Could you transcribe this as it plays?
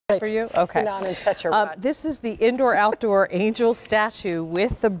for you? Okay. No, I'm in such a rut. This is the indoor-outdoor angel statue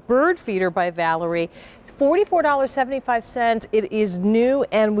with the Birdfeeder by Valerie. $44.75. It is new,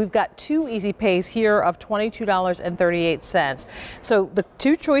 and we've got two easy pays here of $22.38. So the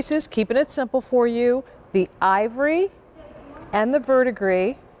two choices, keeping it simple for you, the ivory and the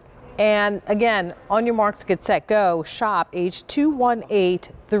verdigris. And again, on your marks, get set, go, shop, age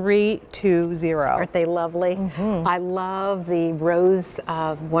 218320. Aren't they lovely? I love the rose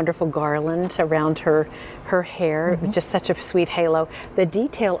wonderful garland around her hair. Just such a sweet halo. The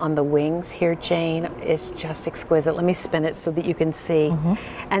detail on the wings here, Jane, is just exquisite. Let me spin it so that you can see.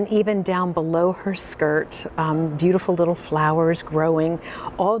 And even down below her skirt, beautiful little flowers growing,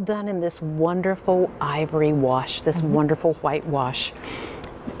 all done in this wonderful ivory wash, this wonderful white wash.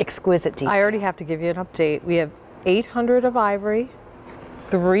 Exquisite detail. I already have to give you an update. We have 800 of ivory,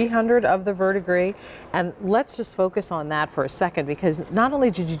 300 of the verdigris, and let's just focus on that for a second, because not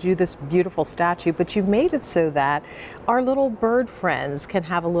only did you do this beautiful statue, but you made it so that our little bird friends can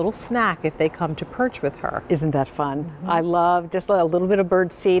have a little snack if they come to perch with her. Isn't that fun? I love just a little bit of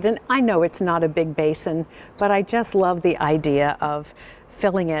bird seed, and I know it's not a big basin, but I just love the idea of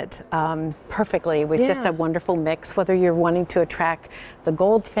filling it perfectly with just a wonderful mix, whether you're wanting to attract the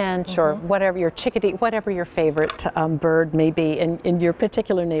goldfinch or whatever, your chickadee, whatever your favorite bird may be in your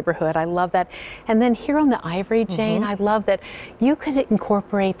particular neighborhood. I love that. And then here on the ivory, Jane, I love that you could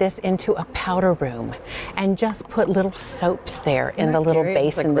incorporate this into a powder room and just put little soaps there in the little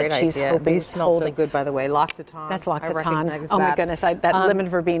basin that she's hoping. These smell so good, by the way. L'Occitane. That's L'Occitane. Oh my goodness, that lemon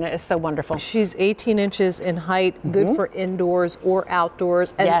verbena is so wonderful. She's 18 inches in height, good for indoors or outdoors.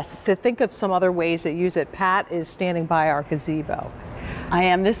 And to think of some other ways that use it, Pat is standing by our gazebo. I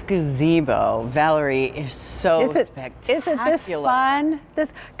am. This gazebo, Valerie, is so spectacular. Isn't this fun?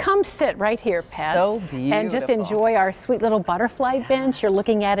 Come sit right here, Pat. So beautiful. And just enjoy our sweet little butterfly bench. You're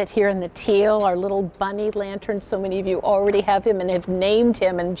looking at it here in the teal, our little bunny lantern. So many of you already have him and have named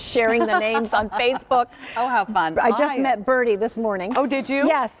him and sharing the names on Facebook. Oh, how fun. I just met Birdie this morning. Oh, did you?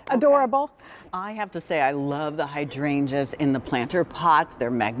 Yes, adorable. I have to say, I love the hydrangeas in the planter pots.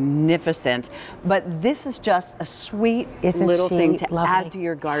 They're magnificent. But this is just a sweet little thing to add to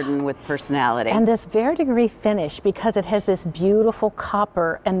your garden with personality. And this verdigris finish, because it has this beautiful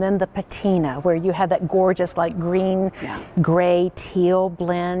copper and then the patina, where you have that gorgeous like green, gray, teal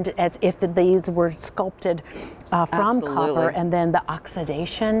blend, as if these were sculpted from copper, and then the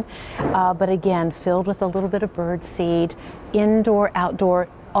oxidation. But again, filled with a little bit of bird seed, indoor, outdoor.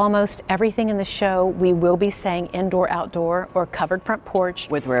 Almost everything in the show, we will be saying indoor, outdoor, or covered front porch.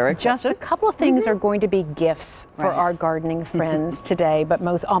 With rare exception. Just a couple of things are going to be gifts for our gardening friends today, but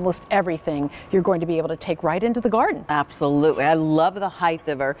almost everything you're going to be able to take right into the garden. Absolutely. I love the height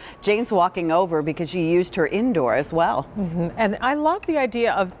of her. Jane's walking over because she used her indoor as well. And I love the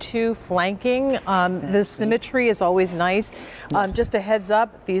idea of two flanking. The symmetry is always nice. Just a heads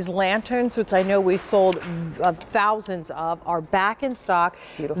up, these lanterns, which I know we've sold thousands of, are back in stock.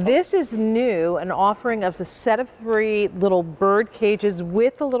 Beautiful. This is new, an offering of a set of 3 little bird cages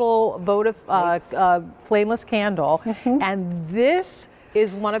with a little votive flameless candle. And this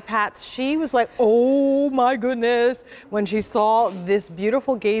is one of Pat's. She was like, oh my goodness, when she saw this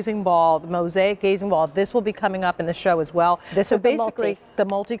beautiful gazing ball, the mosaic gazing ball. This will be coming up in the show as well. This is basically the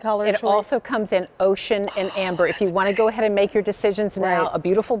multicolor choice. It also comes in ocean and amber. If you want to go ahead and make your decisions now, a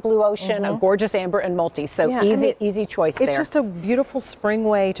beautiful blue ocean, a gorgeous amber, and multi. So easy choice there. It's just a beautiful spring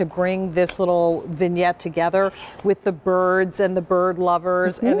way to bring this little vignette together with the birds and the bird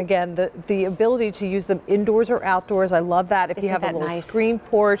lovers. And again, the ability to use them indoors or outdoors. I love that. If you have a little screen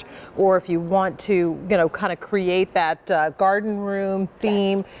porch, or if you want to, kind of create that garden room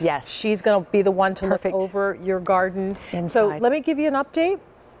theme. Yes. She's going to be the one to look over your garden. So let me give you an update.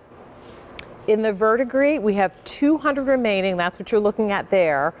 In the verdigris, we have 200 remaining. That's what you're looking at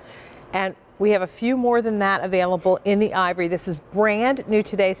there. And we have a few more than that available in the ivory. This is brand new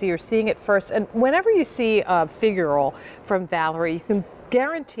today, so you're seeing it first. And whenever you see a figural from Valerie, you can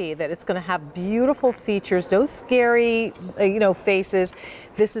guarantee that it's going to have beautiful features, no scary, faces.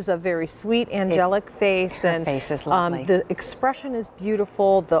 This is a very sweet, angelic face, and face is lovely. The expression is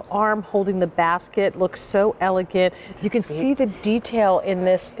beautiful. The arm holding the basket looks so elegant. You can see the detail in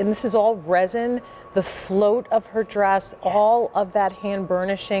this, and this is all resin. The float of her dress, all of that hand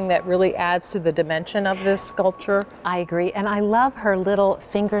burnishing that really adds to the dimension of this sculpture. I agree, and I love her little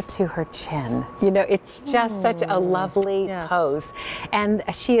finger to her chin. It's just such a lovely pose. And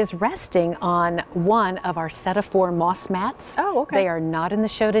she is resting on one of our set of 4 moss mats. Oh, okay. They are not in the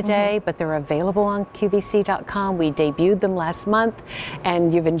show today, but they're available on QVC.com. We debuted them last month,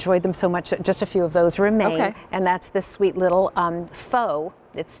 and you've enjoyed them so much. Just a few of those remain, and that's this sweet little faux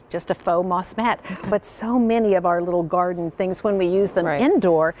it's just a faux moss mat. But so many of our little garden things, when we use them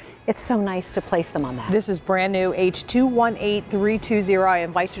indoor, it's so nice to place them on that. This is brand new, H218320. I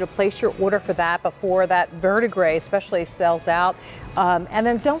invite you to place your order for that before that verdigris especially sells out. And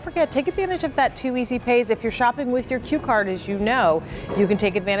then don't forget, take advantage of that 2 easy pays. If you're shopping with your Q card, as you know, you can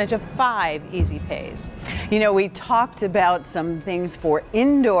take advantage of 5 easy pays. You know, we talked about some things for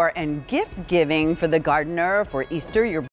indoor and gift giving for the gardener for Easter. Your